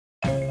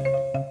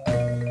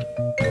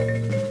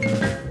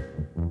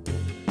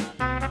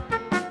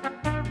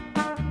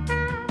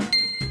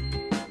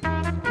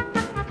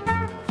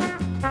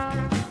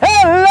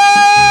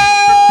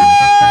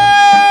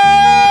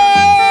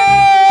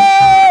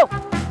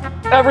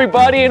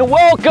everybody, and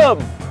welcome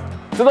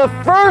to the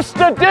first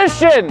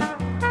edition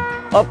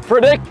of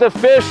Predict the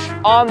Fish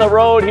on the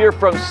Road here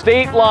from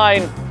State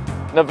Line,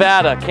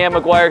 Nevada. Cam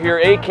McGuire here,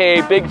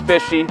 aka Big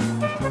Fishy,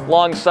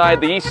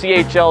 alongside the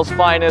ECHL's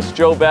finest,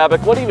 Joe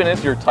Babick. What even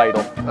is your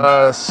title?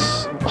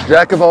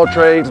 Jack of all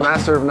trades,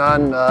 master of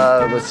none,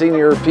 the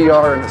senior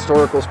PR and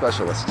historical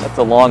specialist. That's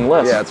a long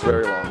list. Yeah, it's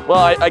very long. Well,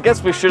 I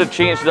guess we should have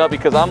changed it up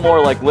because I'm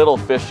more like Little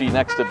Fishy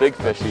next to Big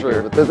Fishy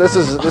here. But this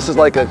is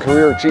like a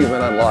career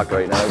achievement unlocked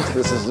right now.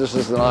 This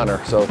is an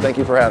honor. So thank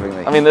you for having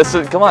me. I mean, this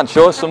is, come on,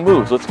 show us some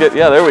moves. Let's get,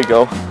 yeah, there we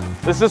go.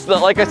 This is,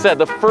 like I said,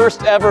 the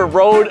first ever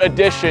road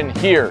edition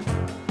here.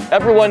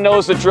 Everyone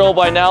knows the drill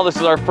by now. This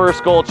is our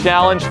first goal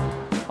challenge.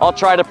 I'll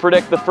try to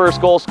predict the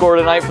first goal scorer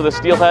tonight for the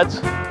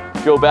Steelheads.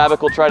 Joe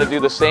Babick will try to do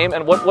the same.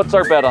 And what's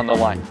our bet on the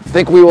line? I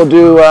think we will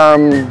do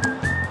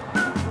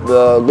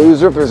the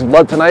loser. If there's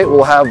blood tonight,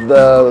 we'll have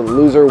the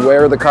loser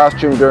wear the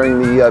costume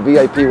during the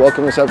VIP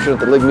welcome reception at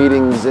the league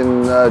meetings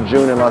in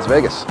June in Las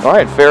Vegas. All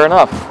right, fair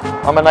enough.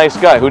 I'm a nice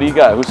guy. Who do you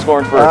got? Who's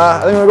scoring first?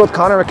 I think I'm going to go with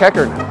Connor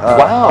McEachern.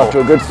 Wow. Off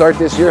to a good start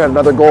this year. Had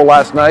another goal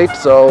last night,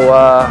 so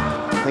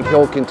I think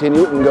he'll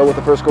continue and go with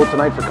the first goal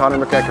tonight for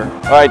Connor McEachern.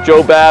 All right,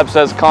 Joe Bab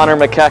says Connor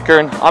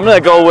McEachern. I'm going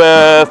to go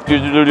with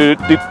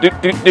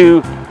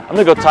I'm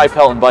going to go Ty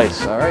Pelton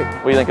Vice. All right.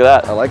 What do you think of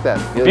that? I like that.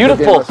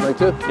 Beautiful. Last night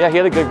too. Yeah, he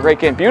had a great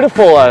game.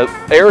 Beautiful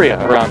area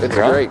around It's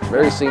here. great.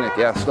 Very scenic.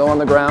 Yeah, snow on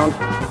the ground.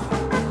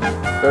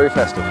 Very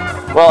festive.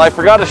 Well, I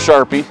forgot a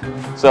Sharpie,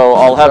 so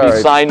I'll have you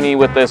right. sign me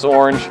with this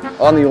orange.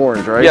 On the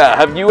orange, right? Yeah.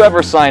 Have you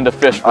ever signed a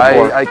fish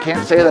before? I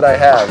can't say that I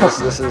have.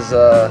 This is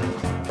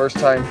first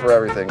time for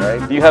everything,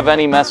 right? Do you have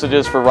any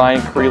messages for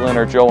Ryan Creelan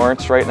or Joe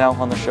Ernst right now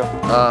on the show?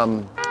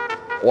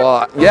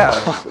 Well,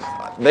 yeah.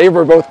 They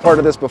were both part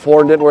of this before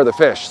and didn't wear the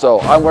fish.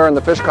 So I'm wearing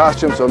the fish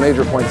costume, so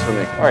major points for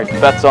me. All right,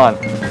 bet's on.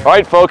 All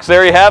right, folks,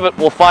 there you have it.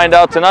 We'll find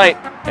out tonight.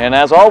 And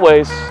as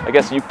always, I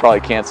guess you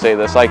probably can't say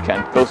this, I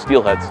can. Go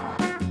Steelheads.